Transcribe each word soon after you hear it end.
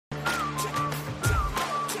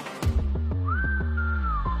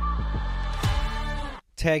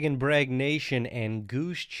Tag and Brag Nation and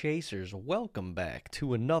Goose Chasers, welcome back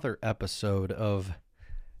to another episode of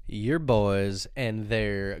your boys and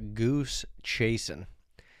their Goose Chasing.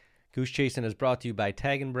 Goose Chasing is brought to you by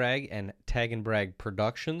Tag and Brag and Tag and Brag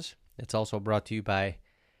Productions. It's also brought to you by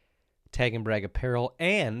Tag and Brag Apparel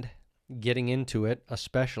and, getting into it,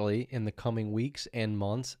 especially in the coming weeks and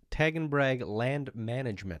months, Tag and Brag Land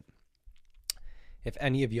Management. If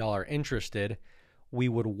any of y'all are interested, we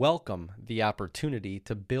would welcome the opportunity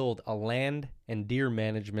to build a land and deer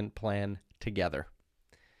management plan together.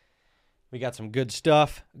 We got some good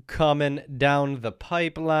stuff coming down the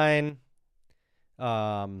pipeline.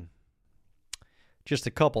 Just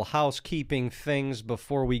a couple housekeeping things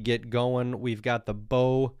before we get going. We've got the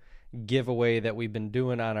bow giveaway that we've been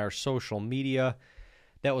doing on our social media.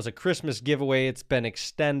 That was a Christmas giveaway. It's been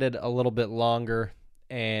extended a little bit longer,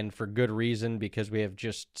 and for good reason, because we have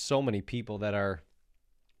just so many people that are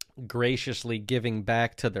graciously giving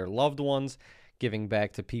back to their loved ones, giving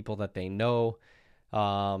back to people that they know,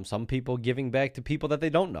 some people giving back to people that they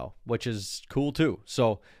don't know, which is cool too.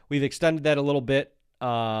 So we've extended that a little bit.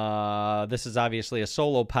 This is obviously a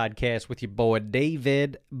solo podcast with your boy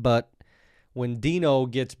David, but when Dino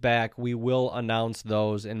gets back, we will announce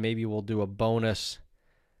those, and maybe we'll do a bonus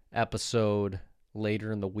episode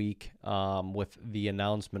later in the week with the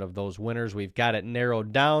announcement of those winners. We've got it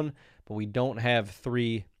narrowed down, but we don't have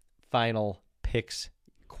three final picks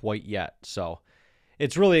quite yet. So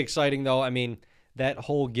it's really exciting, though. I mean, that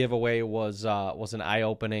whole giveaway was an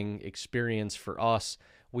eye-opening experience for us.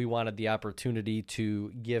 We wanted the opportunity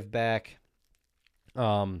to give back,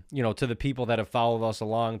 to the people that have followed us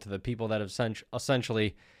along, to the people that have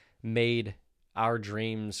essentially made our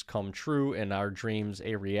dreams come true and our dreams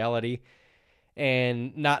a reality,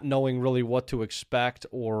 and not knowing really what to expect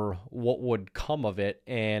or what would come of it.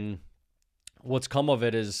 And what's come of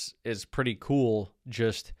it is pretty cool.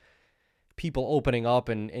 Just people opening up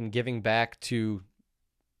and giving back to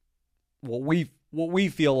what we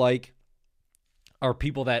feel like are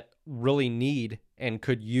people that really need and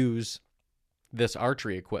could use this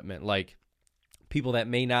archery equipment, like people that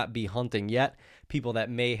may not be hunting yet, people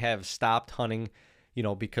that may have stopped hunting,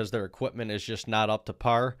 because their equipment is just not up to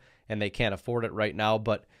par and they can't afford it right now.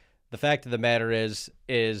 But the fact of the matter is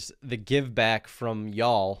the give back from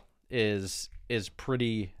y'all is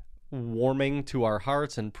pretty warming to our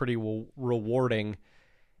hearts and pretty rewarding.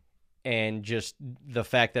 And just the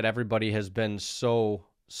fact that everybody has been so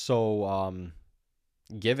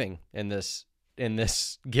giving in this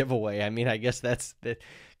giveaway. I mean, I guess that's the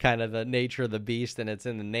kind of the nature of the beast, and it's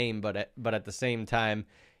in the name, but at the same time,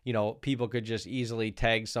 people could just easily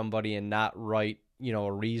tag somebody and not write,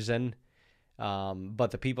 a reason.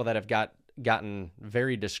 But the people that have gotten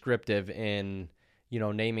very descriptive in,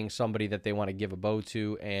 naming somebody that they want to give a bow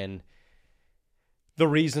to and the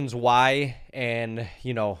reasons why, and,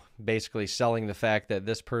 basically selling the fact that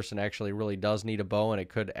this person actually really does need a bow and it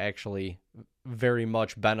could actually very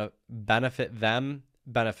much benefit them,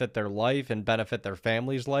 benefit their life, and benefit their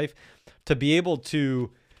family's life. To be able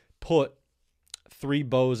to put 3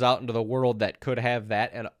 bows out into the world that could have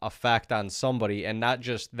that an effect on somebody, and not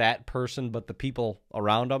just that person, but the people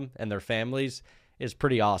around them and their families, is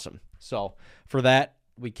pretty awesome. So for that,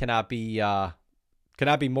 we cannot be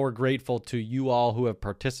more grateful to you all who have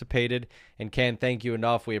participated, and can't thank you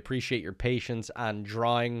enough. We appreciate your patience on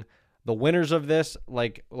drawing the winners of this.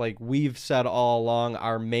 Like we've said all along,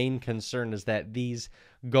 our main concern is that these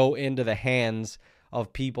go into the hands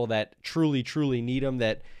of people that truly, truly need them,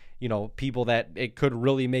 that, people that it could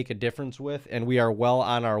really make a difference with, and we are well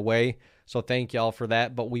on our way. So thank y'all for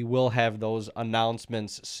that, but we will have those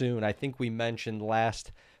announcements soon. I think we mentioned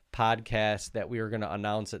last podcast that we were going to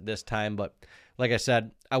announce at this time, but like I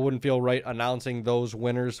said, I wouldn't feel right announcing those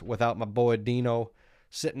winners without my boy Dino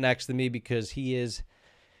sitting next to me, because he is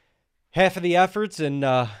half of the efforts and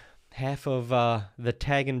half of the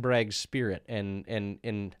tag and brag spirit, and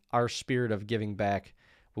in our spirit of giving back,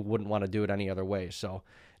 we wouldn't want to do it any other way. So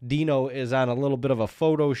Dino is on a little bit of a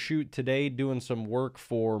photo shoot today, doing some work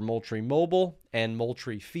for Moultrie Mobile and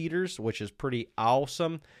Moultrie Feeders, which is pretty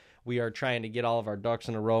awesome. We are trying to get all of our ducks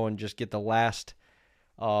in a row and just get the last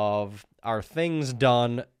of our things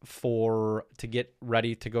done to get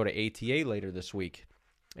ready to go to ATA later this week.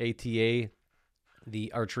 ATA,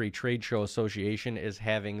 the Archery Trade Show Association, is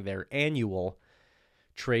having their annual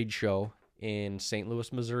trade show in St.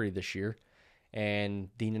 Louis, Missouri this year.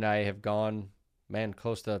 And Dean and I have gone,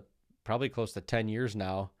 probably close to 10 years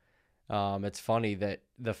now. It's funny that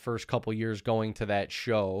the first couple years going to that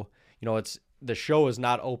show, the show is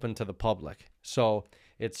not open to the public. So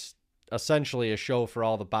it's essentially a show for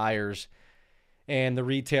all the buyers and the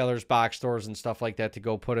retailers, box stores, and stuff like that to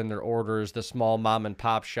go put in their orders, the small mom and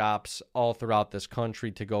pop shops all throughout this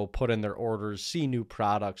country to go put in their orders, see new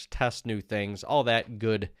products, test new things, all that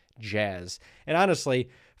good jazz. And honestly,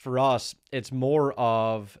 for us, it's more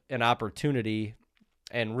of an opportunity,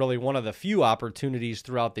 and really one of the few opportunities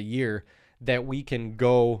throughout the year that we can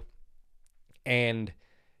go and,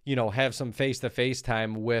 have some face-to-face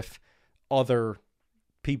time with other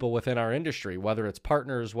people within our industry, whether it's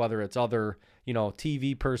partners, whether it's other,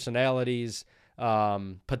 TV personalities,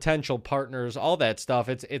 potential partners, all that stuff.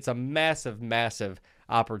 It's a massive, massive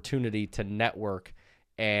opportunity to network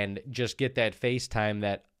and just get that face time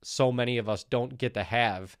that so many of us don't get to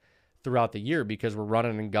have throughout the year because we're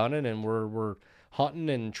running and gunning and we're hunting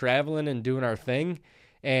and traveling and doing our thing.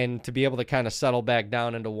 And to be able to kind of settle back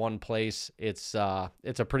down into one place, it's a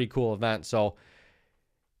pretty cool event. So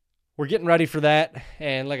we're getting ready for that.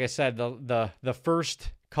 And like I said, the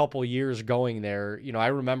first couple years going there, I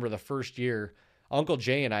remember the first year, Uncle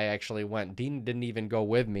Jay and I actually went. Dean didn't even go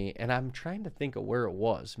with me, and I'm trying to think of where it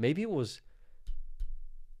was. Maybe it was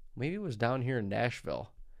down here in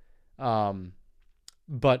Nashville.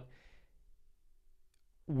 But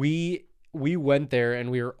we went there and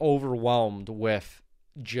we were overwhelmed with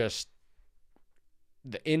just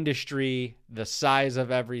the industry, the size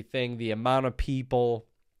of everything, the amount of people,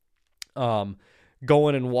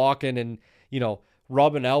 going and walking and,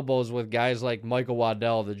 rubbing elbows with guys like Michael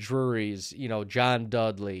Waddell, the Drurys, John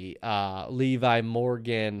Dudley, Levi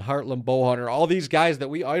Morgan, Heartland Bowhunter, all these guys that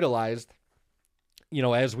we idolized,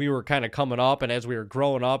 as we were kind of coming up and as we were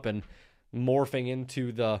growing up and morphing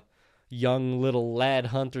into the young little lad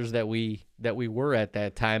hunters that we were at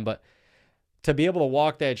that time. But to be able to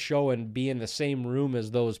walk that show and be in the same room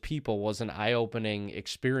as those people was an eye-opening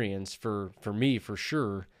experience for me, for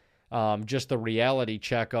sure. Just the reality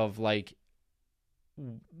check of like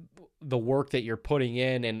the work that you're putting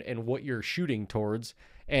in and what you're shooting towards.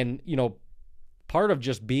 And, part of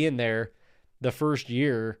just being there the first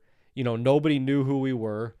year, nobody knew who we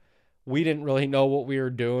were. We didn't really know what we were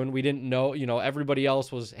doing. We didn't know, everybody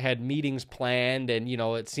else had meetings planned and,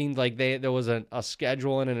 it seemed like there was a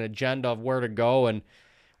schedule and an agenda of where to go. And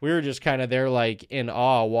we were just kind of there like in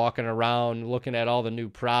awe, walking around, looking at all the new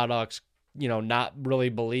products, not really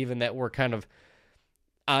believing that we're kind of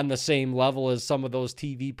on the same level as some of those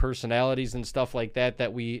TV personalities and stuff like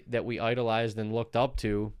that we idolized and looked up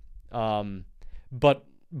to. But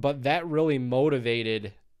that really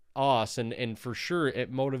motivated us, and for sure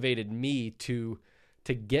it motivated me to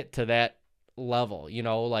get to that level.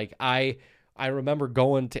 Like I remember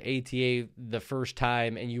going to ATA the first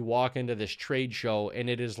time, and you walk into this trade show and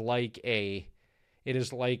it is like a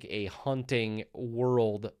hunting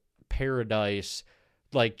world paradise,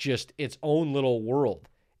 like just its own little world,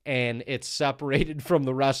 and it's separated from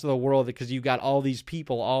the rest of the world because you got all these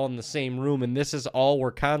people all in the same room, and this is all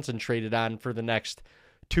we're concentrated on for the next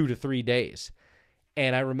 2 to 3 days.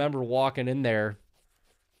 And I remember walking in there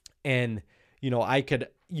and,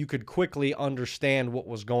 you could quickly understand what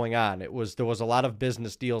was going on. There was a lot of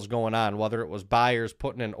business deals going on, whether it was buyers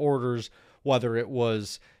putting in orders, whether it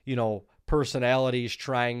was, personalities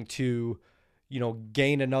trying to,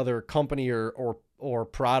 gain another company or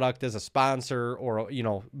product as a sponsor or,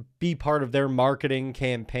 be part of their marketing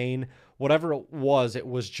campaign, whatever it was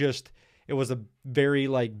a very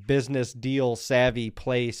like business deal savvy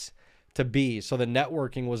place to be. So the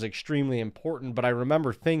networking was extremely important. But I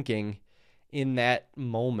remember thinking in that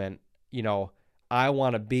moment, I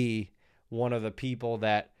want to be one of the people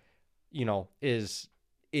that, is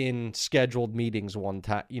in scheduled meetings one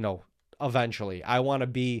time, eventually. I want to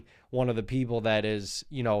be one of the people that is,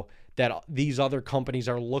 that these other companies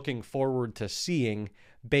are looking forward to seeing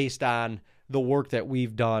based on the work that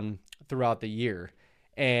we've done throughout the year.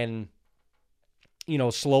 And,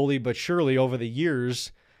 slowly but surely over the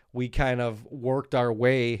years, we kind of worked our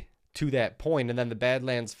way to that point. And then the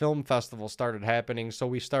Badlands Film Festival started happening. So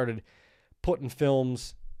we started putting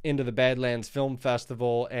films into the Badlands Film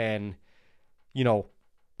Festival and,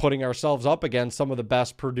 putting ourselves up against some of the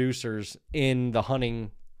best producers in the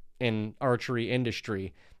hunting and archery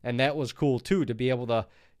industry. And that was cool too, to be able to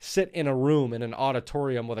sit in a room in an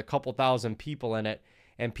auditorium with a couple thousand people in it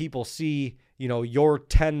and people see, your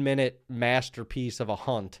 10-minute masterpiece of a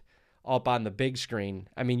hunt up on the big screen.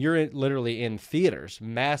 I mean, you're literally in theaters,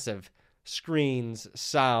 massive screens,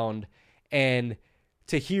 sound, and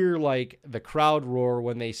to hear like the crowd roar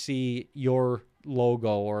when they see your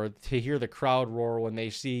logo, or to hear the crowd roar when they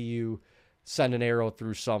see you send an arrow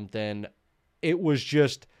through something, it was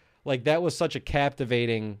just like, that was such a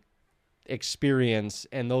captivating experience,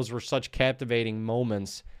 and those were such captivating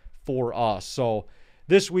moments for us. So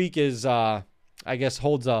this week is I guess,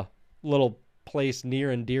 holds a little place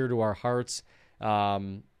near and dear to our hearts.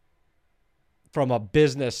 From a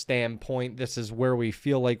business standpoint, this is where we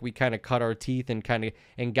feel like we kind of cut our teeth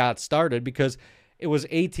and got started, because it was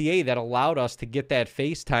ATA that allowed us to get that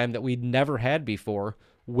FaceTime that we'd never had before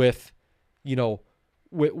with,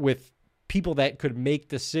 with people that could make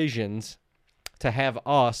decisions to have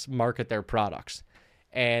us market their products.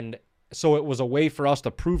 And so it was a way for us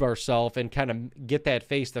to prove ourselves and kind of get that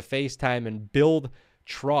face-to-face time and build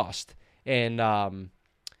trust and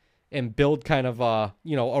build kind of a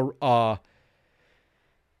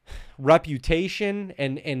reputation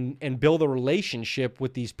and build a relationship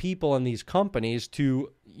with these people and these companies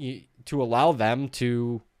to allow them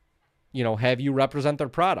to, have you represent their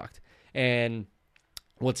product. And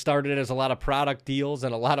what started as a lot of product deals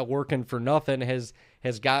and a lot of working for nothing has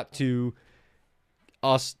gotten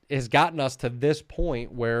us to this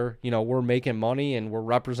point where, we're making money and we're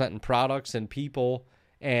representing products and people,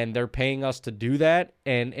 and they're paying us to do that.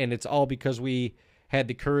 And it's all because we had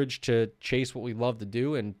the courage to chase what we love to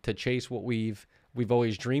do and to chase what we've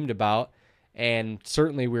always dreamed about. And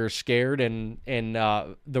certainly we were scared, and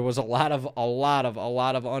there was a lot of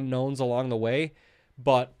unknowns along the way,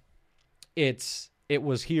 but it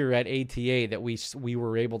was here at ATA that we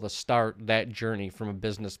were able to start that journey from a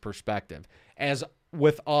business perspective, as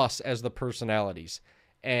with us as the personalities.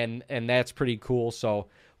 And that's pretty cool. So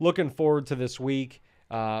looking forward to this week.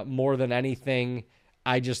 More than anything,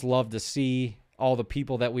 I just love to see all the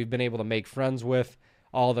people that we've been able to make friends with,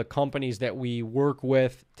 all the companies that we work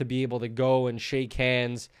with, to be able to go and shake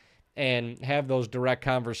hands and have those direct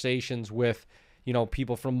conversations with,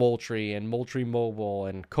 people from Moultrie and Moultrie Mobile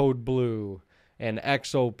and Code Blue and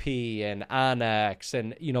XOP and Onyx,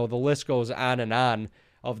 and, the list goes on and on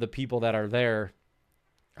of the people that are there.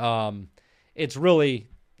 It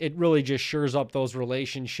really just shores up those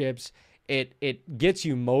relationships. It gets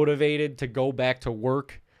you motivated to go back to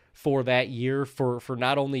work for that year, for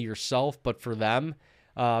not only yourself, but for them,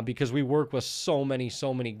 because we work with so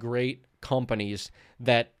many great companies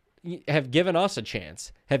that have given us a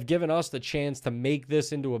chance, have given us the chance to make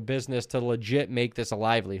this into a business, to legit make this a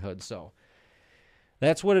livelihood. So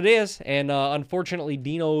that's what it is. And unfortunately,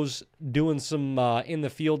 Dino's doing some in the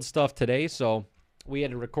field stuff today, so we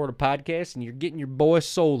had to record a podcast, and you're getting your boy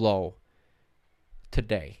solo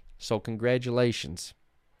today. So congratulations.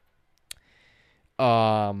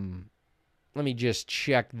 Let me just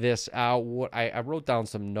check this out. What I wrote down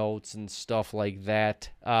some notes and stuff like that.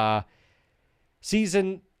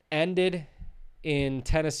 Season ended in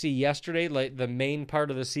Tennessee yesterday, like the main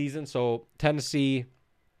part of the season. So Tennessee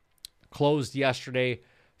closed yesterday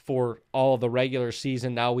for all of the regular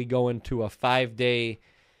season. Now we go into a 5-day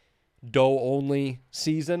doe-only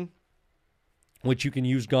season, which you can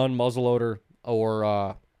use gun, muzzleloader,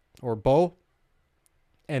 or bow.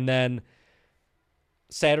 And then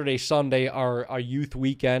Saturday, Sunday are a youth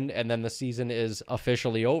weekend, and then the season is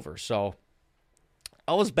officially over. So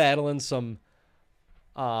I was battling some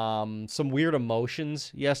weird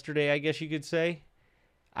emotions yesterday, I guess you could say.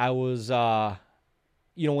 I was,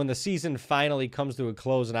 when the season finally comes to a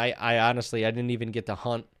close, and I honestly, I didn't even get to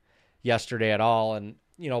hunt yesterday at all. And,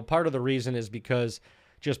 part of the reason is because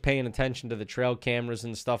just paying attention to the trail cameras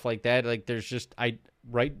and stuff like that. Like, there's just,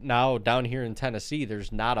 right now down here in Tennessee,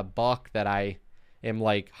 there's not a buck that I am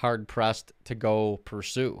like hard pressed to go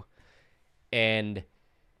pursue. And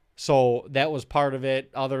so that was part of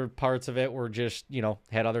it. Other parts of it were just,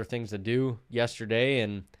 had other things to do yesterday.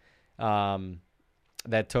 And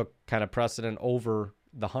that took kind of precedent over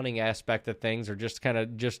the hunting aspect of things, or just kind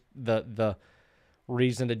of just the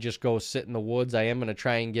reason to just go sit in the woods. I am going to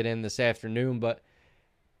try and get in this afternoon, but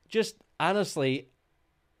just honestly,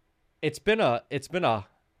 it's been a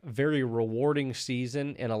very rewarding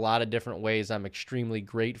season in a lot of different ways. I'm extremely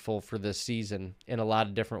grateful for this season in a lot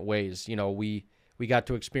of different ways. We got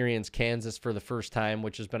to experience Kansas for the first time,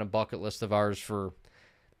 which has been a bucket list of ours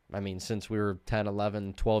since we were 10,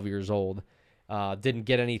 11, 12 years old. Didn't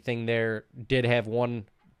get anything there. Did have one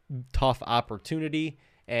tough opportunity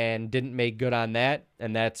and didn't make good on that.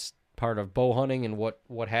 And that's part of bow hunting and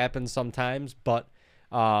what happens sometimes. But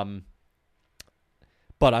I'm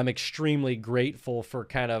extremely grateful for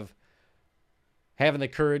kind of having the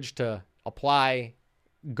courage to apply,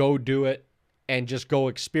 go do it, and just go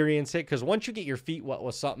experience it. Because once you get your feet wet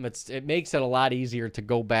with something, it makes it a lot easier to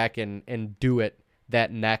go back and do it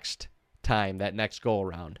that next time, that next go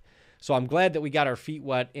around. So I'm glad that we got our feet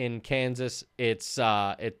wet in Kansas. It's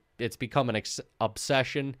become an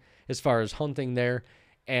obsession as far as hunting there,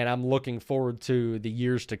 and I'm looking forward to the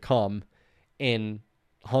years to come in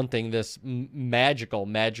hunting this magical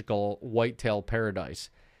whitetail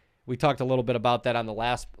paradise. we talked a little bit about that on the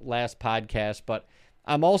last podcast, but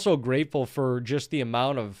I'm also grateful for just the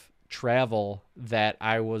amount of travel that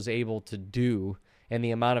I was able to do and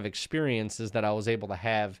the amount of experiences that I was able to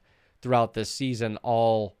have throughout this season,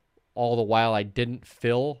 all the while I didn't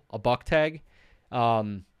fill a buck tag.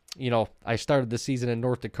 I started the season in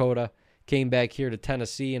North Dakota, came back here to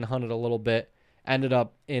Tennessee and hunted a little bit, ended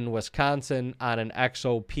up in Wisconsin on an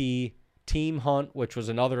XOP team hunt, which was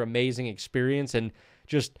another amazing experience and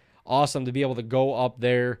just awesome to be able to go up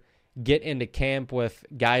there, get into camp with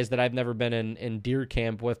guys that I've never been in deer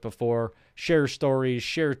camp with before, share stories,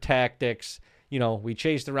 share tactics. We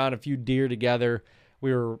chased around a few deer together.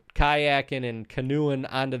 We were kayaking and canoeing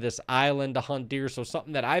onto this island to hunt deer. So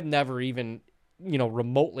something that I've never even,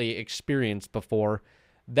 remotely experienced before.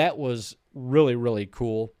 That was really, really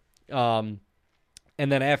cool. And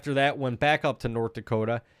then after that, went back up to North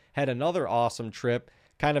Dakota, had another awesome trip,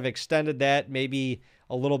 kind of extended that maybe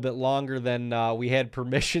a little bit longer than we had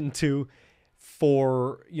permission to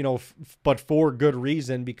but for good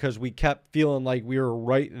reason, because we kept feeling like we were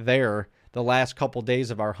right there the last couple days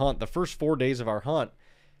of our hunt. The first 4 days of our hunt,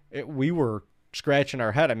 we were scratching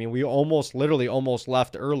our head. I mean, we literally almost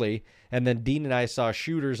left early, and then Dean and I saw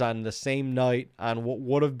shooters on the same night on what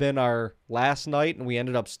would have been our last night, and we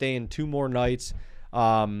ended up staying 2 more nights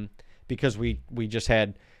because we just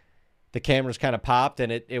had the cameras kind of popped,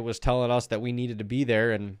 and it was telling us that we needed to be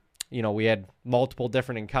there. And we had multiple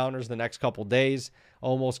different encounters the next couple days,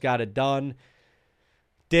 almost got it done,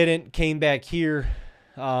 didn't, came back here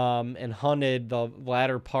and hunted the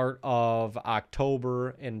latter part of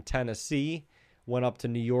October in Tennessee, went up to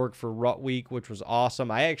New York for Rut Week, which was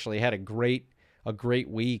awesome. I actually had a great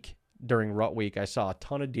week during Rut Week. I saw a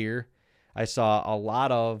ton of deer. I saw a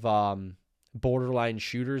lot of borderline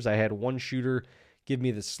shooters. I had one shooter give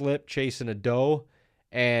me the slip chasing a doe,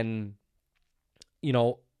 and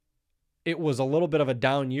it was a little bit of a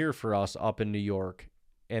down year for us up in New York,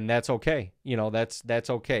 and that's okay. That's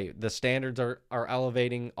okay. The standards are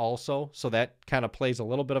elevating also, so that kind of plays a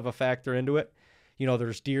little bit of a factor into it.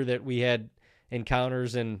 There's deer that we had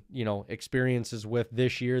encounters and, experiences with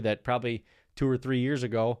this year that probably 2 or 3 years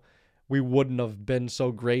ago, we wouldn't have been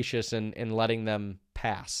so gracious in letting them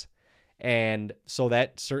pass. And so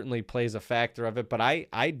that certainly plays a factor of it. But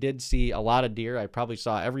I did see a lot of deer. I probably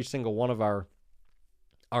saw every single one of our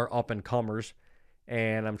up-and-comers.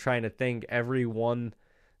 And I'm trying to think, every one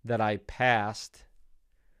that I passed,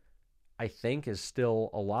 I think, is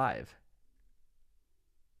still alive.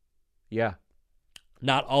 Yeah.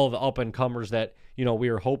 Not all of the up-and-comers that,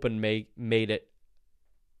 we were hoping made it.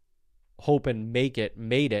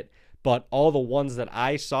 But all the ones that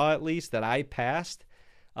I saw, at least, that I passed,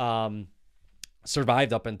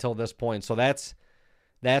 survived up until this point. So that's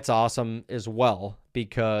awesome as well,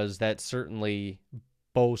 because that certainly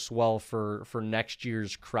boasts well for next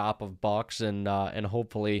year's crop of bucks, and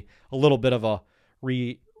hopefully a little bit of a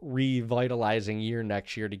revitalizing year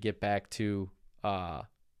next year to get back to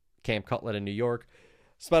Camp Cutlet in New York.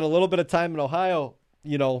 Spent a little bit of time in Ohio,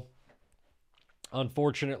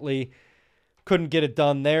 unfortunately couldn't get it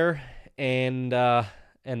done there, and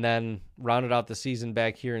then rounded out the season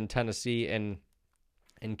back here in Tennessee and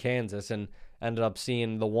in Kansas, and ended up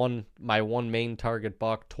seeing my one main target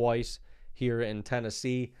buck twice here in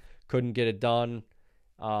Tennessee. Couldn't get it done,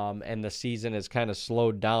 and the season has kind of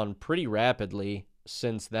slowed down pretty rapidly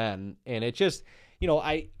since then. And it just,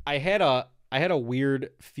 I had a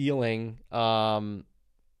weird feeling.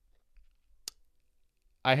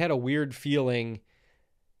 I had a weird feeling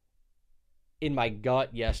in my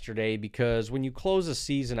gut yesterday, because when you close a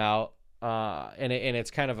season out and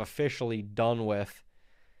it's kind of officially done with,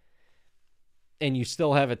 and you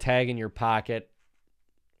still have a tag in your pocket,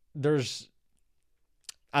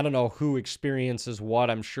 I don't know who experiences what.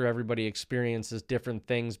 I'm sure everybody experiences different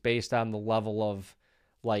things based on the level of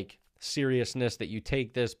seriousness that you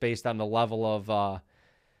take this, based on the level of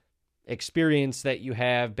experience that you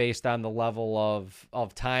have, based on the level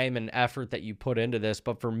of time and effort that you put into this.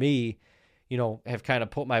 But for me, have kind of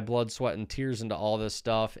put my blood, sweat, and tears into all this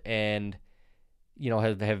stuff, and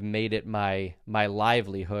have made it my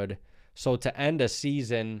livelihood. So to end a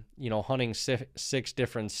season, hunting 6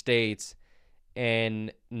 different states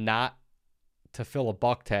and not to fill a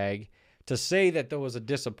buck tag, to say that there was a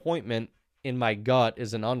disappointment in my gut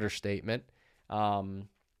is an understatement. I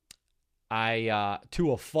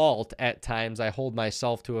to a fault at times, I hold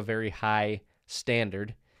myself to a very high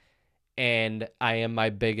standard, and I am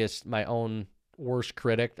my own worst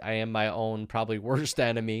critic. I am my own probably worst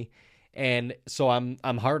enemy. And so I'm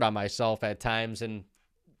hard on myself at times, and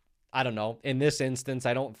I don't know. In this instance,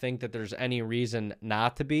 I don't think that there's any reason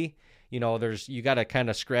not to be. You got to kind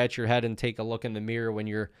of scratch your head and take a look in the mirror when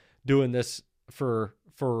you're doing this for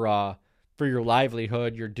your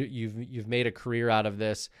livelihood. You've made a career out of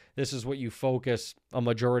this. This is what you focus a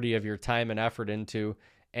majority of your time and effort into,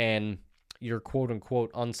 and you're quote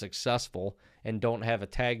unquote unsuccessful and don't have a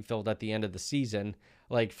tag filled at the end of the season.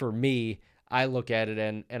 Like for me, I look at it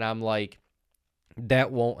and I'm like,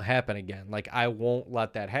 that won't happen again. Like I won't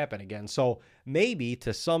let that happen again. So maybe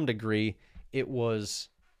to some degree it was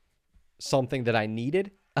something that I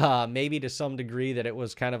needed. Maybe to some degree that it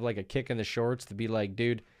was kind of like a kick in the shorts to be like,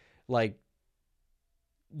 dude, like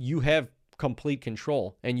you have complete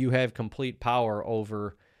control and you have complete power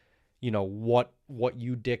over, what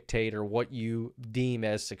you dictate or what you deem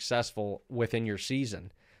as successful within your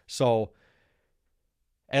season. So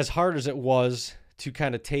as hard as it was to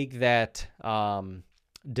kind of take that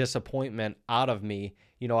disappointment out of me,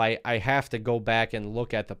 I have to go back and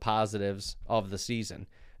look at the positives of the season.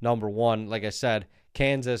 Number one, like I said,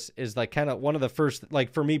 Kansas is like kind of one of the first,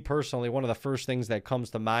 like for me personally, one of the first things that comes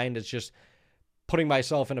to mind is just putting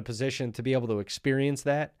myself in a position to be able to experience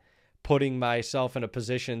that, putting myself in a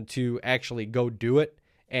position to actually go do it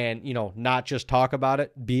and, not just talk about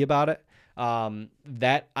it, be about it.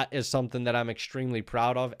 That is something that I'm extremely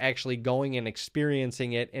proud of, actually going and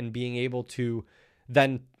experiencing it and being able to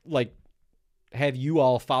then like have you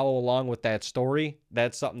all follow along with that story.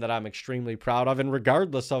 That's something that I'm extremely proud of. And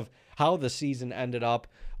regardless of how the season ended up,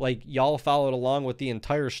 like y'all followed along with the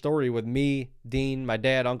entire story with me, Dean, my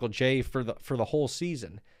dad, Uncle Jay for the whole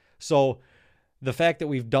season. So the fact that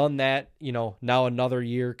we've done that, now another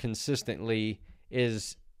year consistently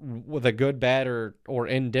is with a good, bad, or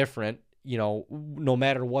indifferent, no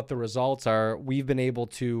matter what the results are, we've been able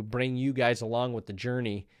to bring you guys along with the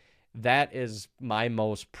journey. That is my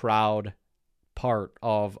most proud part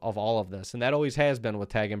of all of this. And that always has been with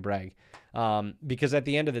Tag and Brag. Because at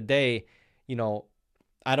the end of the day,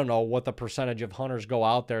 I don't know what the percentage of hunters go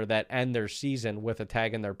out there that end their season with a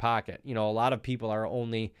tag in their pocket. A lot of people are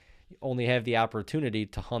only have the opportunity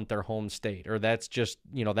to hunt their home state, or that's just,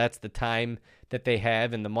 that's the time that they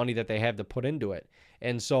have and the money that they have to put into it.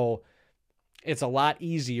 And so it's a lot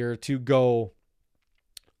easier to go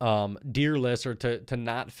deerless or to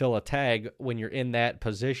not fill a tag when you're in that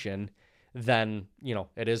position than,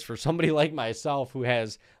 it is for somebody like myself who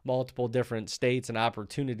has multiple different states and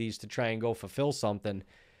opportunities to try and go fulfill something.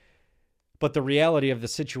 But the reality of the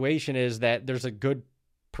situation is that there's a good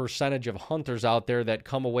percentage of hunters out there that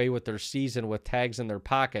come away with their season with tags in their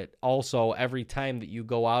pocket. Also, every time that you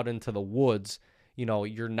go out into the woods,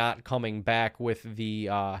 you're not coming back with the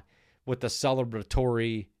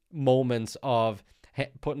celebratory moments of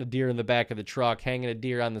putting a deer in the back of the truck, hanging a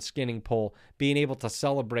deer on the skinning pole, being able to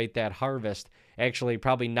celebrate that harvest. Actually,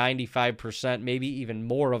 probably 95%, maybe even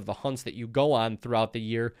more of the hunts that you go on throughout the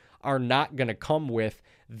year are not going to come with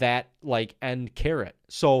that like end carrot.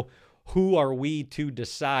 So who are we to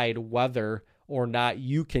decide whether or not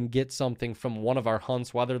you can get something from one of our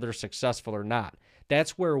hunts, whether they're successful or not?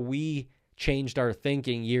 That's where we changed our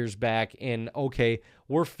thinking years back in, okay,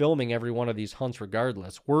 we're filming every one of these hunts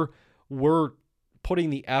regardless. We're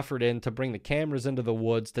putting the effort in to bring the cameras into the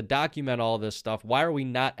woods to document all this stuff. Why are we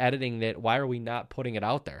not editing it? Why are we not putting it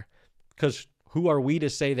out there? Because who are we to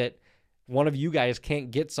say that one of you guys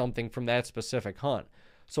can't get something from that specific hunt?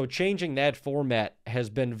 So changing that format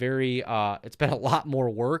has been it's been a lot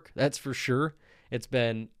more work, that's for sure. It's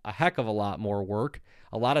been a heck of a lot more work.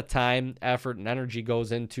 A lot of time, effort, and energy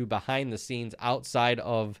goes into behind the scenes outside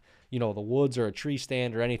of, the woods or a tree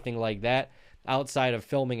stand or anything like that. Outside of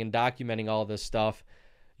filming and documenting all this stuff,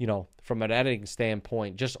 from an editing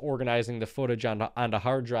standpoint, just organizing the footage onto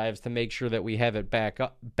hard drives to make sure that we have it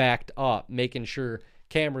backed up, making sure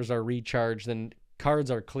cameras are recharged and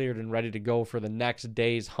cards are cleared and ready to go for the next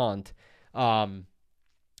day's hunt. All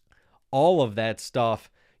of that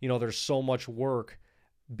stuff, there's so much work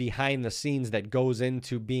behind the scenes that goes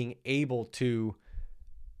into being able to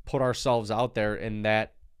put ourselves out there in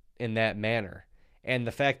that manner. And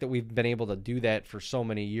the fact that we've been able to do that for so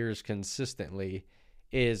many years consistently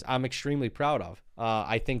is I'm extremely proud of.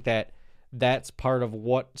 I think that that's part of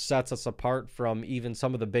what sets us apart from even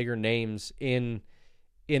some of the bigger names in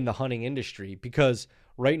the hunting industry, because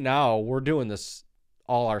right now we're doing this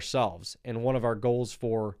all ourselves. And one of our goals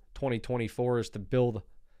for 2024 is to build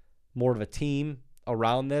more of a team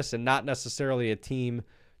around this, and not necessarily a team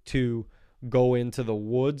to go into the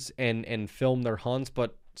woods and film their hunts,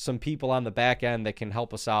 but some people on the back end that can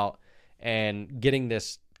help us out and getting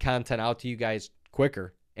this content out to you guys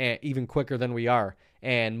quicker and even quicker than we are,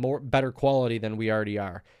 and better quality than we already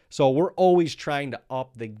are. So we're always trying to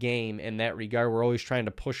up the game in that regard. We're always trying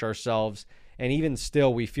to push ourselves, and even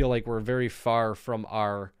still, we feel like we're very far from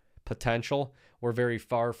our potential. We're very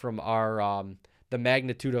far from our the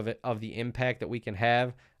magnitude of it, of the impact that we can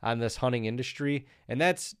have on this hunting industry. And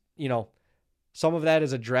that's, some of that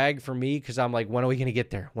is a drag for me because I'm like, when are we going to get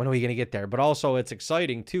there? When are we going to get there? But also it's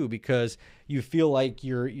exciting too because you feel like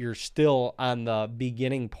you're still on the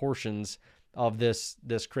beginning portions of this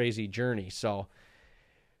crazy journey. So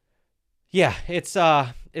yeah, it's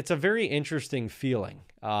a very interesting feeling.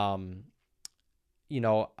 Like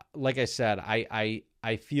I said,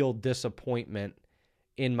 I feel disappointment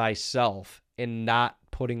in myself in not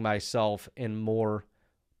putting myself in more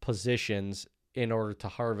positions in order to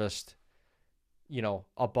harvest,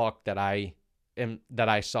 a buck that I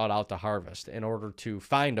sought out to harvest, in order to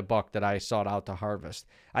find a buck that I sought out to harvest.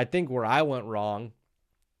 I think where I went wrong,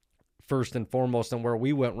 first and foremost, and where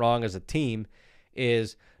we went wrong as a team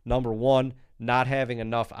is, number one, not having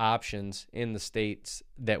enough options in the states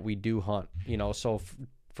that we do hunt. So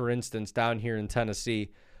for instance, down here in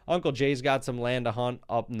Tennessee, Uncle Jay's got some land to hunt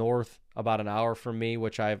up north about an hour from me,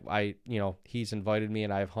 which he's invited me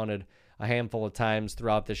and I've hunted a handful of times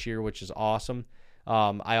throughout this year, which is awesome.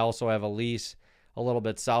 I also have a lease a little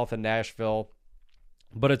bit south of Nashville,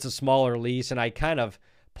 but it's a smaller lease, and I kind of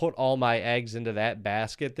put all my eggs into that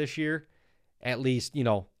basket this year, at least,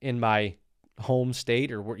 in my home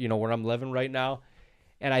state or where I'm living right now.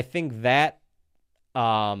 And I think that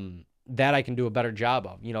I can do a better job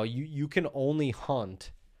of. You can only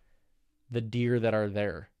hunt the deer that are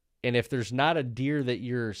there. And if there's not a deer that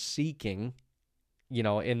you're seeking,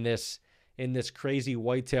 in this crazy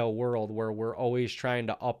whitetail world where we're always trying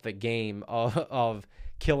to up the game of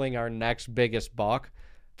killing our next biggest buck,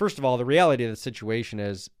 first of all, the reality of the situation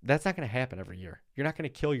is that's not going to happen every year. You're not going to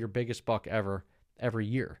kill your biggest buck every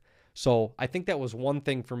year. So I think that was one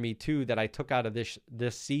thing for me too that I took out of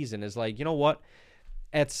this season is like, you know what?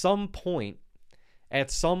 At some point,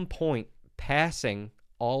 passing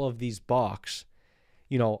all of these bucks,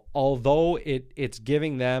 although it's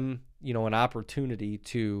giving them, an opportunity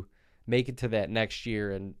to make it to that next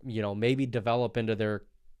year and, maybe develop into their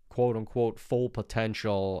quote unquote full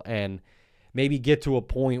potential and maybe get to a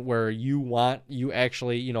point where you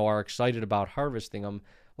actually, are excited about harvesting them.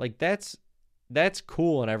 Like that's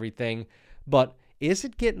cool and everything, but is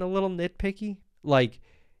it getting a little nitpicky? Like,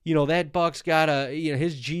 that buck's got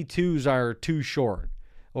his G2s are too short,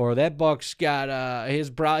 or that buck's got he's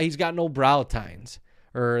got no brow tines,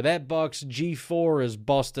 or that buck's G4 is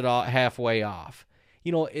busted off halfway off.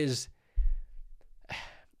 Is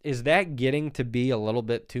that getting to be a little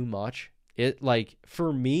bit too much?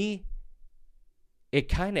 For me, it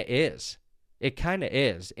kind of is.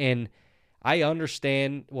 And I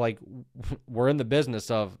understand, we're in the business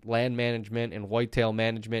of land management and whitetail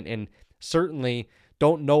management, and certainly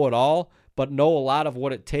don't know it all, but know a lot of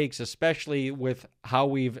what it takes, especially with how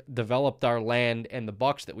we've developed our land and the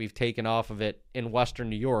bucks that we've taken off of it in Western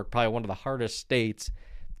New York, probably one of the hardest states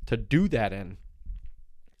to do that in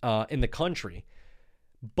the country.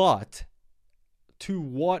 But to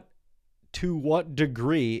what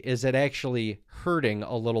degree is it actually hurting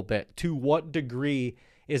a little bit? To what degree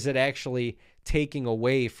is it actually taking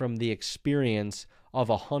away from the experience of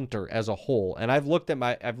a hunter as a whole? And I've looked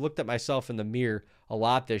at myself in the mirror a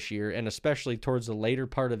lot this year, and especially towards the later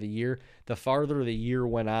part of the year, the farther the year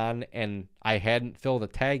went on and I hadn't filled a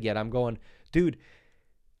tag yet, I'm going, dude,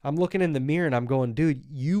 I'm looking in the mirror and I'm going, dude,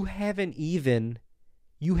 you haven't even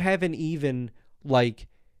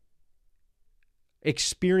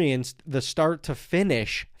experienced the start to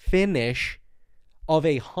finish of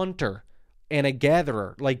a hunter and a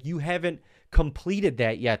gatherer. Like, you haven't completed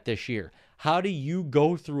that yet this year. How do you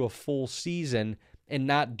go through a full season and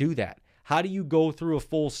not do that? How do you go through a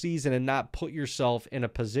full season and not put yourself in a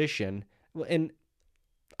position? And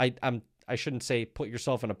I shouldn't say put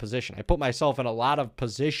yourself in a position. I put myself in a lot of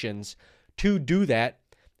positions to do that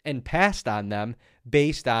and passed on them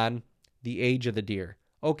based on the age of the deer.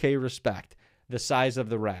 Okay, respect. The size of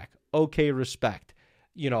the rack. Okay, respect.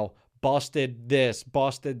 Busted this,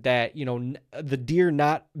 busted that, the deer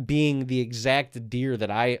not being the exact deer that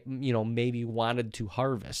I, maybe wanted to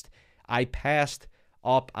harvest. I passed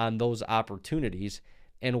up on those opportunities.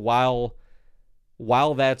 And while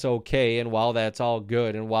that's okay, and while that's all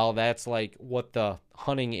good, and while that's like what the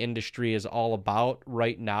hunting industry is all about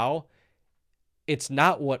right now, it's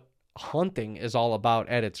not what hunting is all about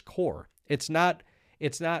at its core. It's not,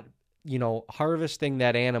 harvesting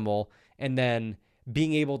that animal and then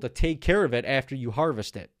being able to take care of it after you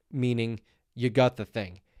harvest it, meaning you gut the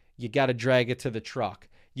thing. You got to drag it to the truck.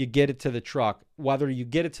 you get it to the truck. Whether you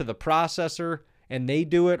get it to the processor and they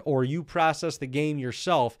do it, or you process the game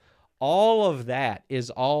yourself, all of that is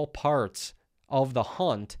all parts of the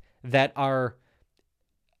hunt that are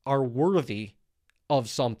worthy of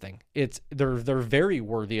something. They're very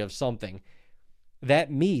worthy of something.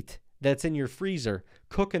 That meat that's in your freezer,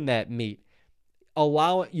 cooking that meat,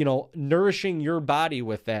 nourishing your body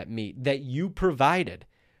with that meat that you provided,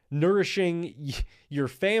 nourishing your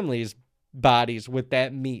family's bodies with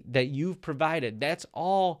that meat that you've provided. That's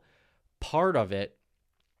all part of it.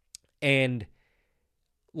 And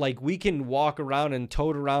like, we can walk around and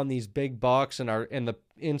tote around these big bucks and the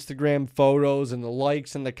Instagram photos and the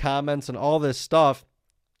likes and the comments and all this stuff.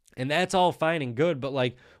 And that's all fine and good. But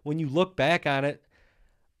like, when you look back on it,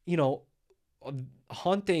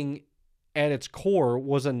 hunting at its core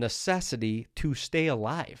was a necessity to stay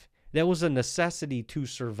alive. That was a necessity to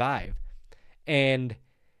survive. And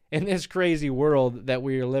in this crazy world that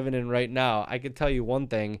we are living in right now, I can tell you one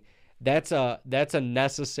thing, that's a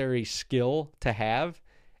necessary skill to have.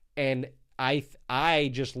 And I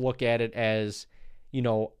just look at it as,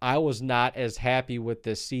 I was not as happy with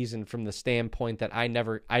this season from the standpoint that I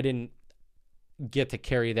didn't get to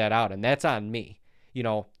carry that out. And that's on me.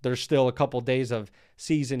 There's still a couple days of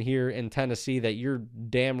season here in Tennessee that you're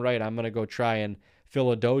damn right I'm going to go try and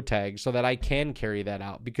fill a doe tag so that I can carry that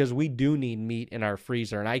out, because we do need meat in our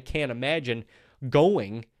freezer. And I can't imagine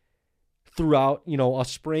going throughout, a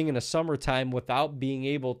spring and a summertime without being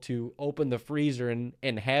able to open the freezer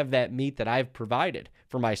and have that meat that I've provided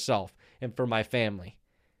for myself and for my family.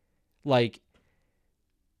 Like,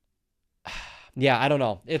 yeah, I don't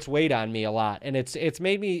know. It's weighed on me a lot, and it's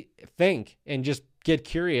made me think and just get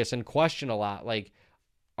curious and question a lot. Like,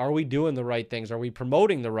 are we doing the right things? Are we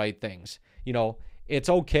promoting the right things? It's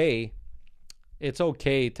okay. It's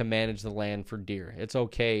okay to manage the land for deer. It's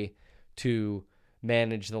okay to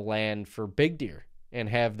manage the land for big deer and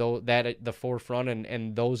have that at the forefront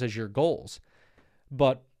and those as your goals.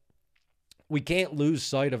 But we can't lose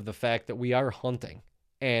sight of the fact that we are hunting,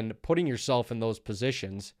 and putting yourself in those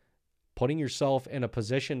positions, putting yourself in a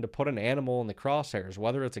position to put an animal in the crosshairs,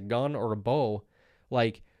 whether it's a gun or a bow.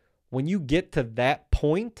 Like, when you get to that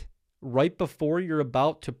point, right before you're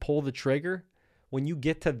about to pull the trigger, when you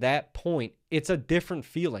get to that point, it's a different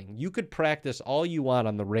feeling. You could practice all you want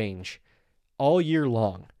on the range all year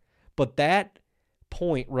long, but that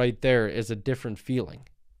point right there is a different feeling.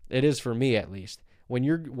 It is for me, at least. When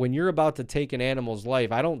you're about to take an animal's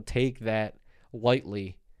life, I don't take that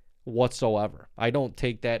lightly whatsoever. I don't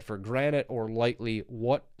take that for granted or lightly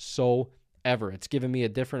whatsoever. It's given me a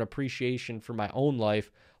different appreciation for my own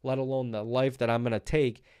life, let alone the life that I'm going to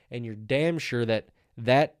take. And you're damn sure that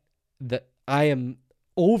I am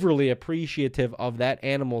overly appreciative of that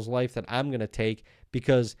animal's life that I'm going to take,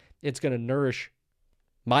 because it's going to nourish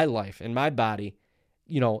my life and my body,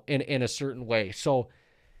 in a certain way. So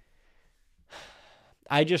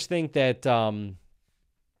I just think that,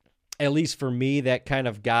 at least for me, that kind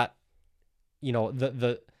of got,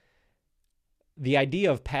 the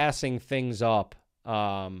idea of passing things up,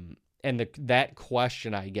 and that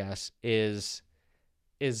question, I guess, is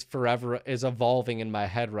evolving in my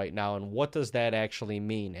head right now. And what does that actually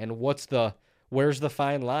mean? And where's the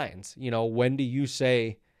fine lines? When do you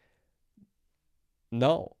say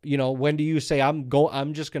no? When do you say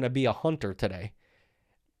I'm just going to be a hunter today?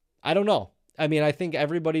 I don't know. I mean, I think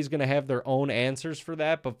everybody's going to have their own answers for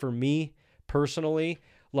that. But for me personally,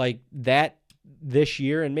 like, that this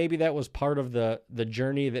year, and maybe that was part of the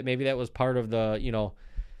journey, that maybe that was part of the,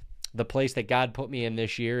 the place that God put me in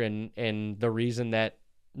this year, and the reason that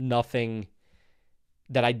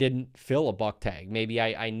I didn't fill a buck tag. Maybe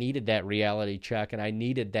I needed that reality check, and I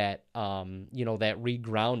needed that, that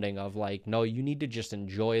regrounding of like, no, you need to just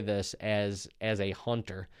enjoy this as a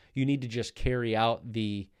hunter. You need to just carry out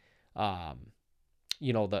the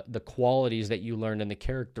qualities that you learned and the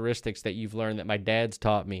characteristics that you've learned that my dad's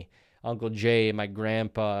taught me, Uncle Jay, my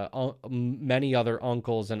grandpa, many other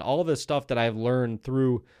uncles, and all this stuff that I've learned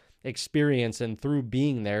through experience and through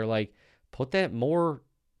being there. Like, put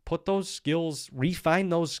those skills, refine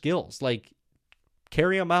those skills, like,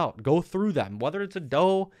 carry them out, go through them, whether it's a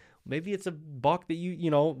doe, maybe it's a buck that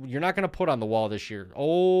you're not going to put on the wall this year.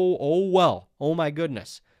 Well, oh my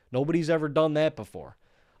goodness. Nobody's ever done that before.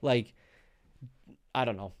 Like, I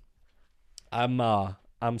don't know.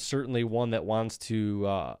 I'm certainly one that wants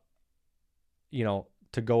to,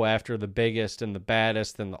 to go after the biggest and the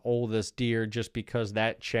baddest and the oldest deer, just because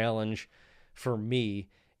that challenge for me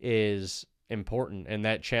is important, and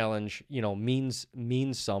that challenge, means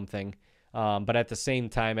something. But at the same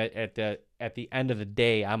time, at the end of the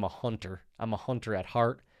day, I'm a hunter. I'm a hunter at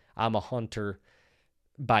heart. I'm a hunter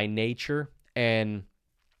by nature, and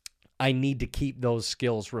I need to keep those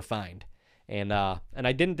skills refined. And I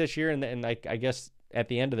didn't this year, and I guess at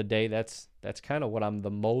the end of the day, that's kind of what I'm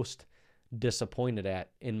the most disappointed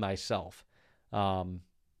at in myself.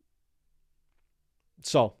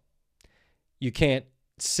 So you can't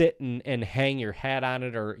sit and hang your hat on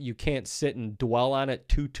it, or you can't sit and dwell on it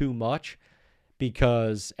too much,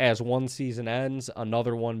 because as one season ends,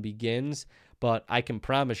 another one begins. But I can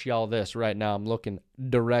promise y'all this right now. I'm looking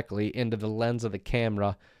directly into the lens of the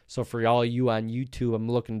camera. So for all you on YouTube, I'm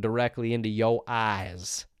looking directly into your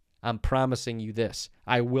eyes. I'm promising you this.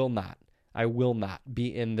 I will not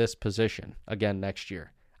be in this position again next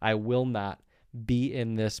year. I will not be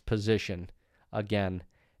in this position again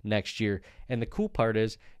next year. And the cool part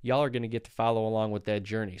is y'all are going to get to follow along with that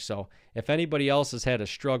journey. So if anybody else has had a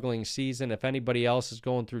struggling season, if anybody else is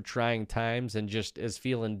going through trying times and just is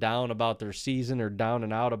feeling down about their season or down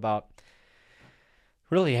and out about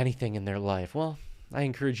really anything in their life, well, I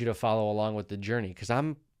encourage you to follow along with the journey, because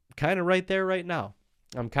I'm kind of right there right now.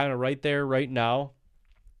 I'm kind of right there right now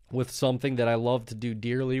with something that I love to do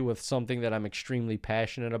dearly, with something that I'm extremely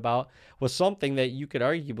passionate about, with something that you could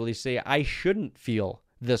arguably say I shouldn't feel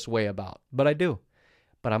this way about, but I do.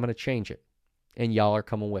 But I'm going to change it, and y'all are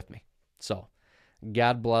coming with me. So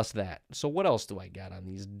God bless that. So what else do I got on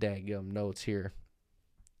these daggum notes here?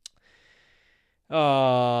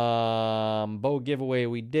 Bow giveaway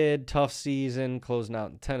we did. Tough season, closing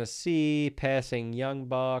out in Tennessee, passing Young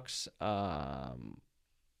Bucks.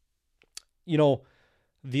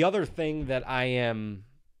 The other thing that I am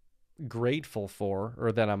grateful for,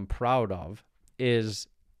 or that I'm proud of, is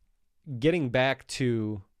getting back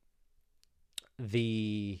to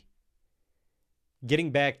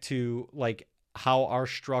like how our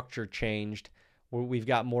structure changed, where we've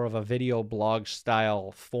got more of a video blog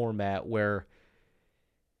style format where,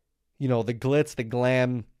 the glitz, the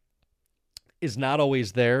glam is not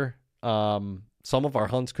always there. Some of our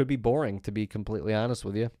hunts could be boring, to be completely honest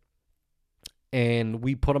with you. And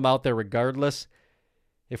we put them out there regardless.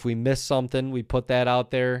 If we miss something, we put that out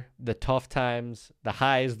there. The tough times, the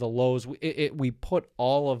highs, the lows, we put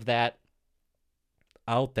all of that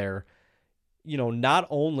out there, not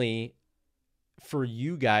only for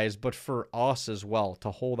you guys, but for us as well, to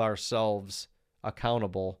hold ourselves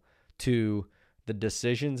accountable to the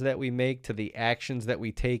decisions that we make, to the actions that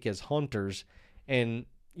we take as hunters, and,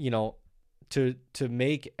 to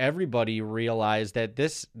make everybody realize that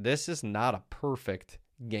this is not a perfect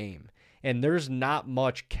game. And there's not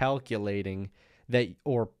much calculating that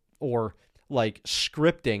or like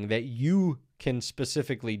scripting that you can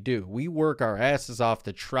specifically do. We work our asses off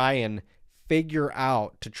to try and figure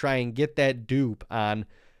out, to try and get that dupe on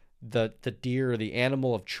the deer or the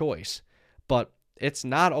animal of choice. But it's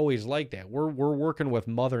not always like that. We're working with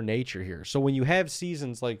Mother Nature here. So when you have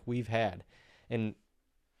seasons like we've had, and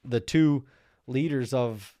the two leaders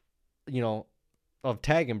of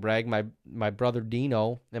Tag and Brag, my brother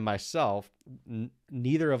Dino and myself,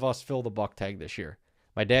 neither of us filled a buck tag this year.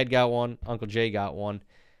 My dad got one, Uncle Jay got one,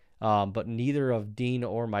 but neither of Dean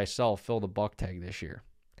or myself filled a buck tag this year.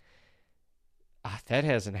 That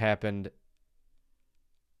hasn't happened.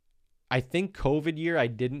 I think COVID year I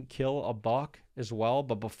didn't kill a buck as well,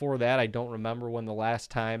 but before that I don't remember when the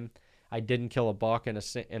last time I didn't kill a buck in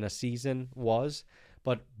a season was.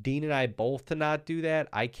 But Dean and I both to not do that,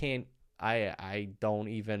 I can't. I don't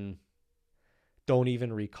even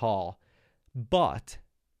recall. But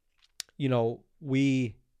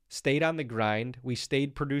we stayed on the grind. We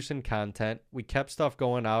stayed producing content. We kept stuff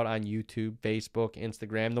going out on YouTube, Facebook,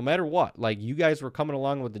 Instagram. No matter what, like, you guys were coming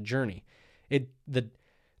along with the journey. The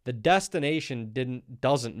destination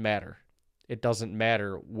doesn't matter. It doesn't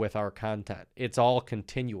matter with our content. It's all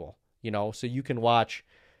continual. So you can watch.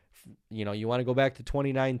 You want to go back to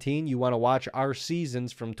 2019, you want to watch our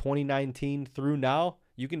seasons from 2019 through now,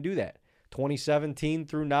 you can do that. 2017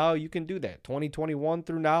 through now, you can do that. 2021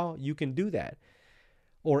 through now, you can do that.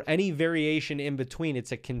 Or any variation in between.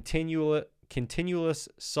 It's a continuous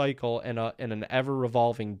cycle and an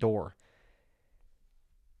ever-revolving door.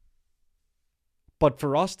 But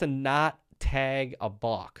for us to not tag a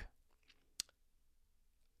buck,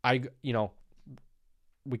 we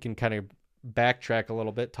can kind of backtrack a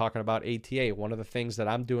little bit talking about ATA. One of the things that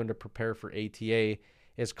I'm doing to prepare for ATA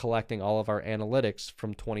is collecting all of our analytics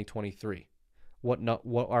from 2023. What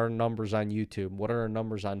are our numbers on YouTube? What are our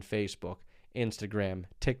numbers on Facebook, Instagram,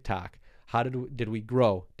 TikTok? How did we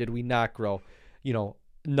grow? Did we not grow?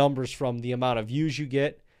 Numbers from the amount of views you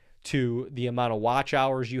get to the amount of watch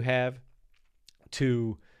hours you have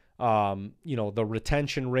to the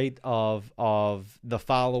retention rate of the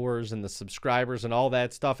followers and the subscribers and all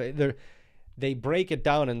that stuff. they break it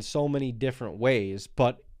down in so many different ways,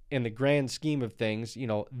 but in the grand scheme of things,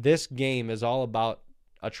 this game is all about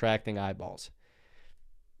attracting eyeballs.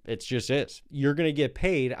 It just is. You're going to get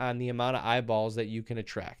paid on the amount of eyeballs that you can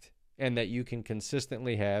attract and that you can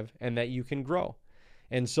consistently have and that you can grow.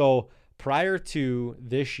 And so prior to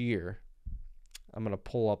this year, I'm going to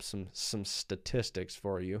pull up some statistics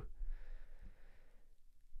for you.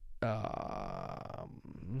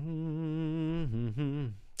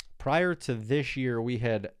 Prior to this year, we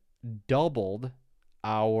had doubled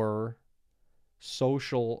our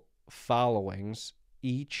social followings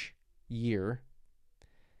each year.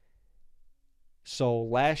 So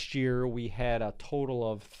last year, we had a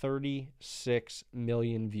total of 36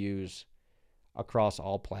 million views across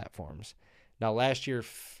all platforms. Now, last year,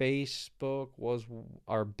 Facebook was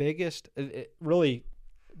our biggest. Really,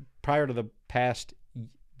 prior to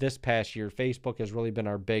this past year, Facebook has really been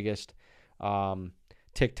our biggest.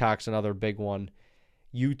 TikTok's another big one.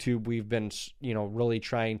 YouTube, we've been, really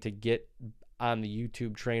trying to get on the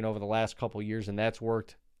YouTube train over the last couple of years, and that's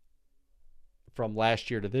worked from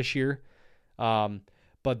last year to this year.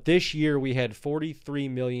 But this year we had 43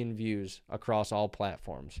 million views across all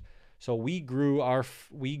platforms. So we grew our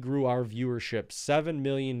viewership 7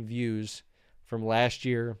 million views from last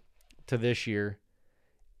year to this year,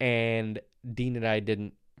 and Dean and I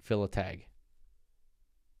didn't fill a tag.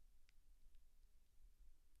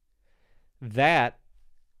 That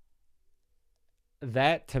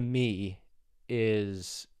to me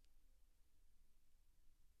is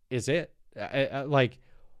it.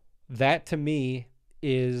 That to me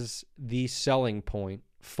is the selling point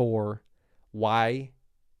for why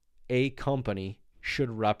a company should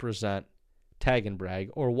represent Tag and Brag,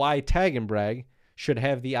 or why Tag and Brag should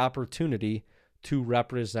have the opportunity to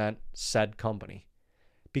represent said company.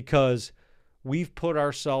 Because we've put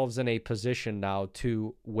ourselves in a position now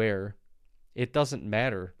to where it doesn't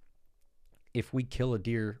matter if we kill a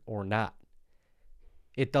deer or not.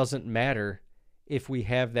 It doesn't matter if we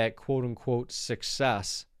have that quote-unquote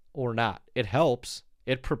success or not. It helps.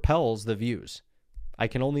 It propels the views. I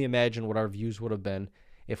can only imagine what our views would have been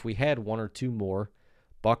if we had one or two more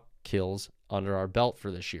buck kills under our belt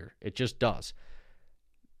for this year. It just does.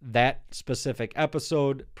 That specific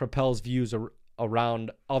episode propels views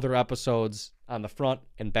around other episodes on the front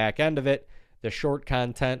and back end of it. The short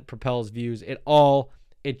content propels views.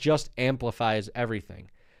 It just amplifies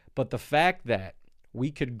everything. But the fact that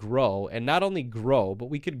we could grow, and not only grow, but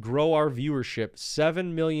we could grow our viewership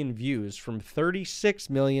 7 million views from 36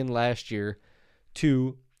 million last year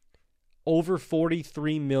to over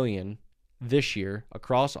 43 million this year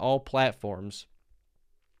across all platforms.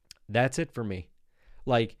 That's it for me.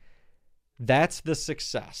 That's the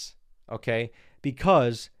success, okay?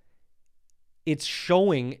 Because it's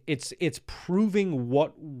showing, it's proving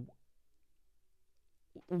what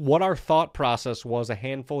our thought process was a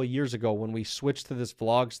handful of years ago when we switched to this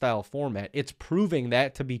vlog style format. It's proving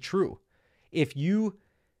that to be true. If you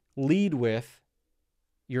lead with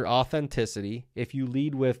your authenticity, if you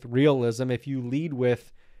lead with realism, if you lead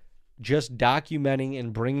with just documenting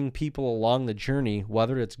and bringing people along the journey,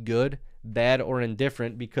 whether it's good, bad, or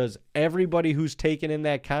indifferent, because everybody who's taken in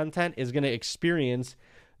that content is going to experience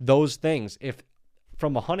those things. If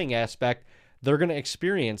from a hunting aspect, they're going to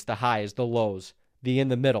experience the highs, the lows, the in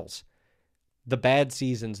the middles, the bad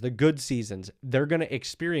seasons, the good seasons. They're going to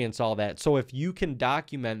experience all that. So if you can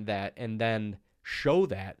document that and then show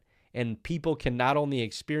that, and people can not only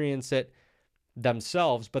experience it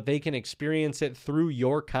themselves, but they can experience it through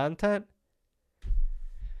your content,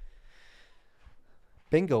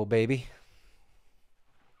 bingo, baby.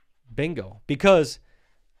 Bingo. Because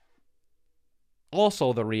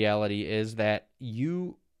also the reality is that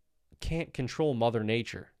you can't control Mother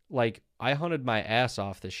Nature. I hunted my ass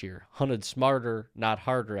off this year, hunted smarter, not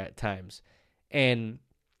harder at times. And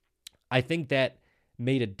I think that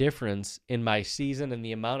made a difference in my season and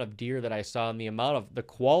the amount of deer that I saw and the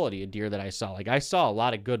quality of deer that I saw. I saw a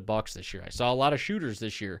lot of good bucks this year. I saw a lot of shooters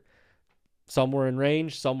this year. Some were in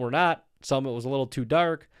range, some were not. Some it was a little too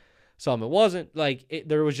dark, some it wasn't.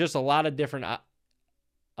 There was just a lot of different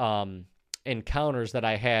encounters that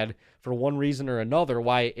I had for one reason or another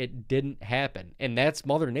why it didn't happen. And that's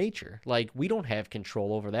Mother Nature. We don't have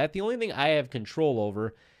control over that. The only thing I have control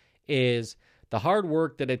over is the hard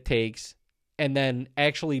work that it takes and then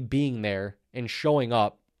actually being there and showing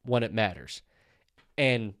up when it matters.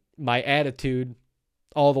 And my attitude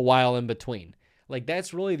all the while in between.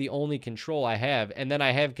 That's really the only control I have. And then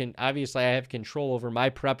I have control over my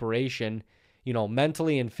preparation,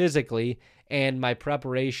 mentally and physically, and my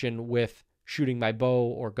preparation with shooting my bow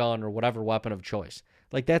or gun or whatever weapon of choice.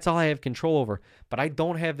 Like, that's all I have control over. But I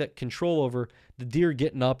don't have that control over the deer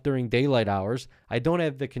getting up during daylight hours. I don't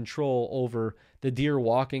have the control over the deer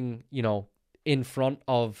walking, in front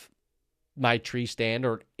of my tree stand,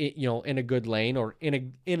 or, in a good lane, or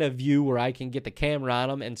in a view where I can get the camera on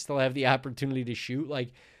them and still have the opportunity to shoot.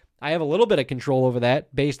 Like, I have a little bit of control over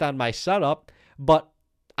that based on my setup, but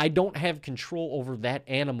I don't have control over that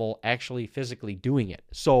animal actually physically doing it.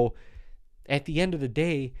 So at the end of the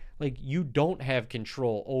day, like, you don't have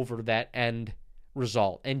control over that end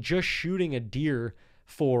result. And just shooting a deer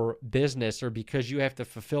for business or because you have to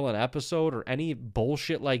fulfill an episode or any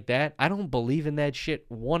bullshit like that, I don't believe in that shit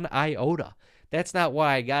one iota. That's not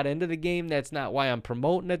why I got into the game. That's not why I'm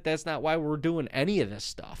promoting it. That's not why we're doing any of this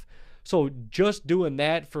stuff. So just doing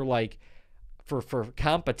that for for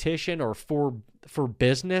competition or for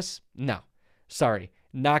business, no. Sorry,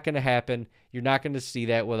 not going to happen. You're not going to see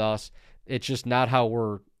that with us. It's just not how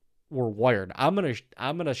we're wired. I'm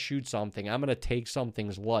gonna shoot something. I'm gonna take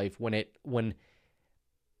something's life when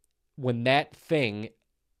that thing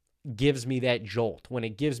gives me that jolt, when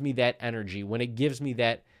it gives me that energy, when it gives me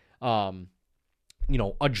that adrenaline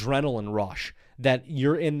rush, that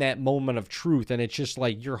you're in that moment of truth and it's just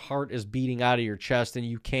like your heart is beating out of your chest and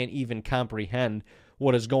you can't even comprehend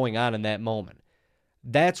what is going on in that moment.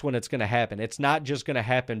 That's when it's going to happen. It's not just going to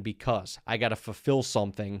happen because I got to fulfill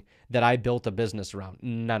something that I built a business around.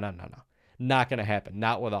 No. Not going to happen.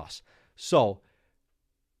 Not with us. So,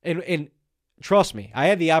 and trust me, I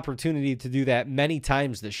had the opportunity to do that many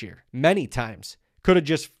times this year. Many times. Could have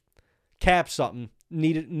just capped something.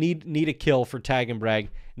 Need a kill for Tag and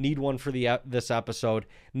Brag. Need one for this episode.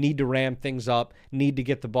 Need to ram things up. Need to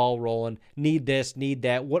get the ball rolling. Need this. Need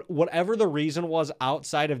that. Whatever the reason was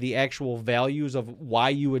outside of the actual values of why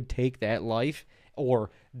you would take that life,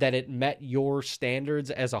 or that it met your standards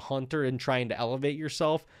as a hunter and trying to elevate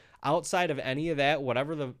yourself. Outside of any of that,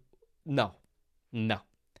 no,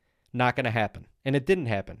 not going to happen. And it didn't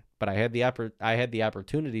happen. But I had the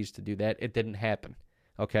opportunities to do that. It didn't happen.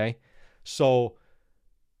 Okay, so.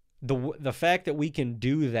 The fact that we can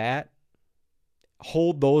do that,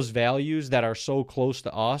 hold those values that are so close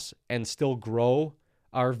to us and still grow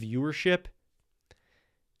our viewership,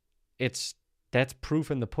 that's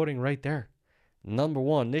proof in the pudding right there. Number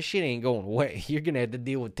one, this shit ain't going away. You're going to have to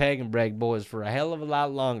deal with Tag and Brag boys for a hell of a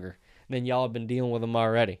lot longer than y'all have been dealing with them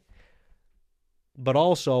already. But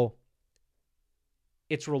also,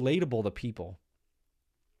 it's relatable to people.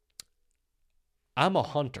 I'm a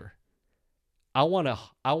hunter. I want to,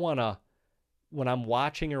 when I'm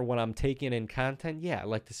watching or when I'm taking in content, I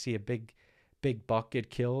like to see a big buck get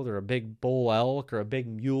killed, or a big bull elk, or a big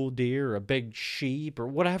mule deer, or a big sheep, or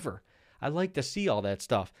whatever. I like to see all that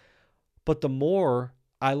stuff. But the more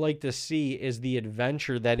I like to see is the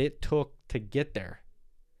adventure that it took to get there.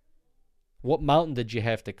 What mountain did you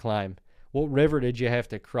have to climb? What river did you have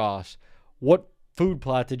to cross? What food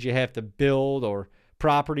plot did you have to build, or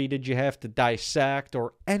property did you have to dissect,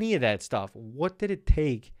 or any of that stuff? What did it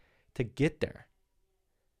take to get there?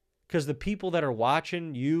 Because the people that are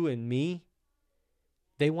watching you and me,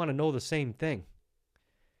 they want to know the same thing.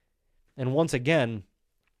 And once again,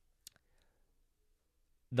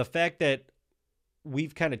 the fact that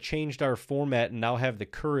we've kind of changed our format and now have the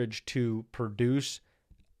courage to produce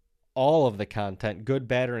all of the content, good,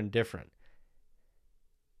 bad, or indifferent,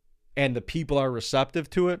 and the people are receptive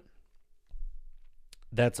to it,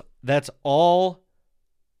 That's all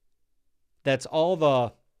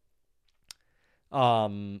the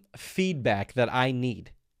feedback that I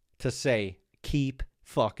need to say, keep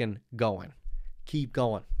fucking going. Keep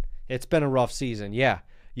going. It's been a rough season. Yeah.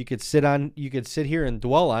 You could sit here and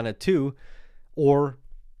dwell on it too, or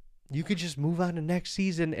you could just move on to next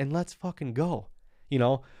season and let's fucking go.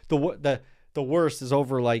 The worst is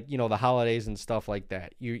over, like, the holidays and stuff like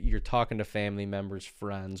that. You're talking to family members,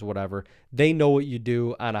 friends, whatever. They know what you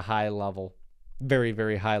do on a high level, very,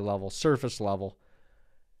 very high level, surface level.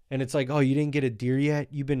 And it's like, oh, you didn't get a deer yet?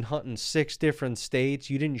 You've been hunting 6 different states.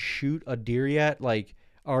 You didn't shoot a deer yet? Like,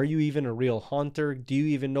 are you even a real hunter? Do you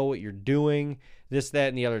even know what you're doing? This, that,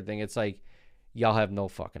 and the other thing. It's like, y'all have no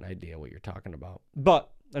fucking idea what you're talking about.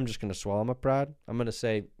 But I'm just going to swallow my pride. I'm going to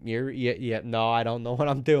say, no, I don't know what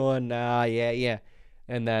I'm doing. Nah, yeah.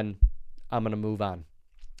 And then I'm going to move on.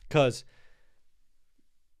 Because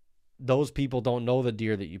those people don't know the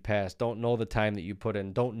deer that you passed, don't know the time that you put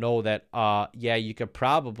in, don't know that, you've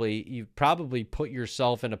probably put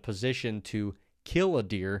yourself in a position to kill a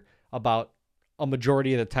deer about a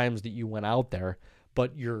majority of the times that you went out there,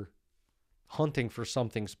 but you're hunting for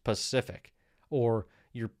something specific, or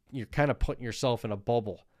you're kind of putting yourself in a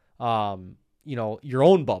bubble, your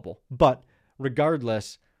own bubble. But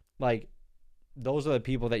regardless, like, those are the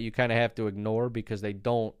people that you kind of have to ignore because they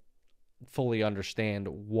don't fully understand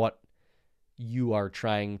what you are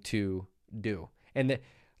trying to do. And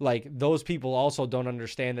like, those people also don't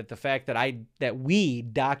understand that the fact that we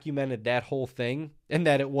documented that whole thing and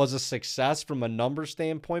that it was a success from a number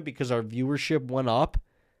standpoint because our viewership went up,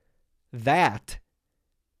 that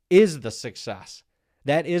is the success.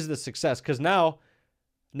 That is the success. Because now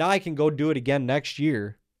I can go do it again next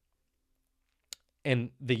year,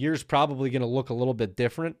 and the year's probably going to look a little bit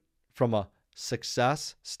different from a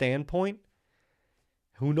success standpoint.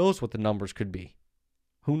 Who knows what the numbers could be?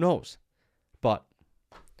 Who knows? But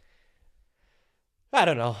I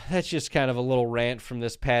don't know. That's just kind of a little rant from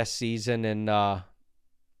this past season. And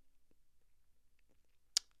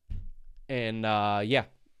yeah,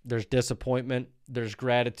 there's disappointment. There's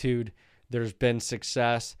gratitude. There's been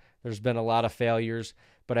success. There's been a lot of failures.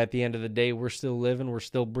 But at the end of the day, we're still living. We're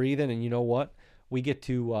still breathing. And you know what? We get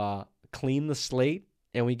to clean the slate,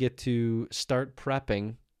 and we get to start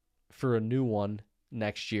prepping for a new one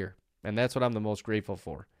next year. And that's what I'm the most grateful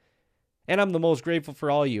for. And I'm the most grateful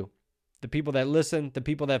for all you, the people that listen, the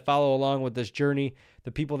people that follow along with this journey,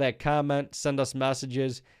 the people that comment, send us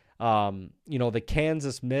messages. The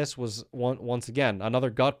Kansas miss was once again another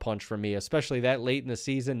gut punch for me, especially that late in the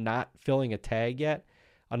season, not filling a tag yet.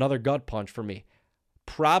 Another gut punch for me.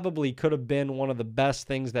 Probably could have been one of the best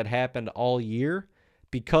things that happened all year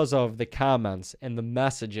because of the comments and the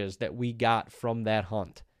messages that we got from that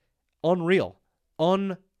hunt. Unreal.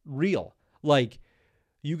 Like,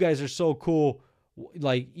 you guys are so cool.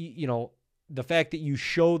 Like, the fact that you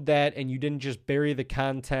showed that and you didn't just bury the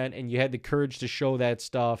content and you had the courage to show that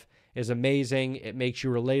stuff is amazing. It makes you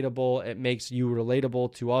relatable. It makes you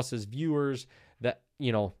relatable to us as viewers, that,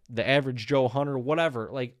 the average Joe hunter, whatever.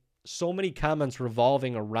 Like, so many comments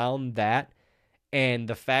revolving around that, and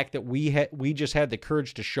the fact that we just had the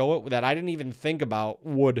courage to show it, that I didn't even think about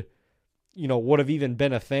would have even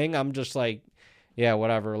been a thing. I'm just like, yeah,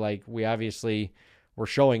 whatever. Like, we're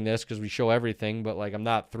showing this because we show everything, but like, I'm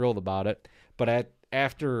not thrilled about it. But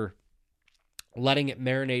after letting it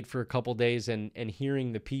marinate for a couple days and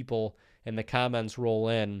hearing the people and the comments roll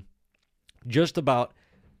in, just about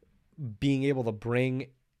being able to bring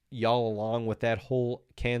y'all along with that whole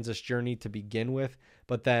Kansas journey to begin with,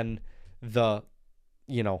 but then the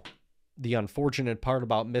unfortunate part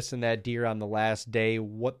about missing that deer on the last day,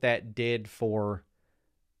 what that did for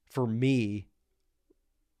me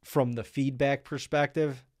from the feedback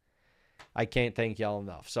perspective, I can't thank y'all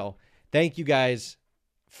enough. So thank you guys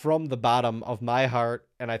from the bottom of my heart,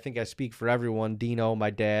 and I think I speak for everyone, Dino, my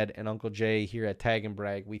dad, and Uncle Jay here at Tag and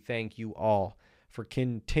Brag. We thank you all for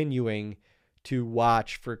continuing to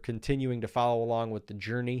watch, for continuing to follow along with the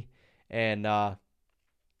journey, and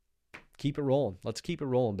keep it rolling. Let's keep it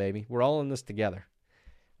rolling, baby. We're all in this together.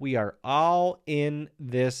 We are all in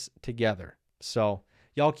this together. So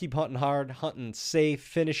y'all keep hunting hard, hunting safe,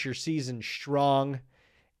 finish your season strong.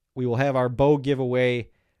 We will have our bow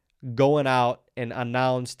giveaway going out and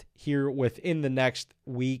announced here within the next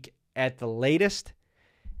week at the latest.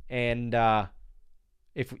 And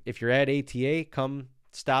if you're at ATA, come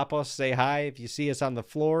stop us, say hi if you see us on the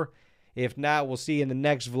floor. If not, we'll see you in the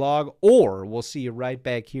next vlog, or we'll see you right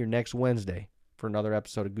back here next Wednesday for another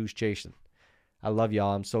episode of Goose Chasing. I love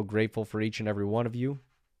y'all. I'm so grateful for each and every one of you.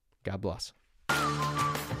 God bless.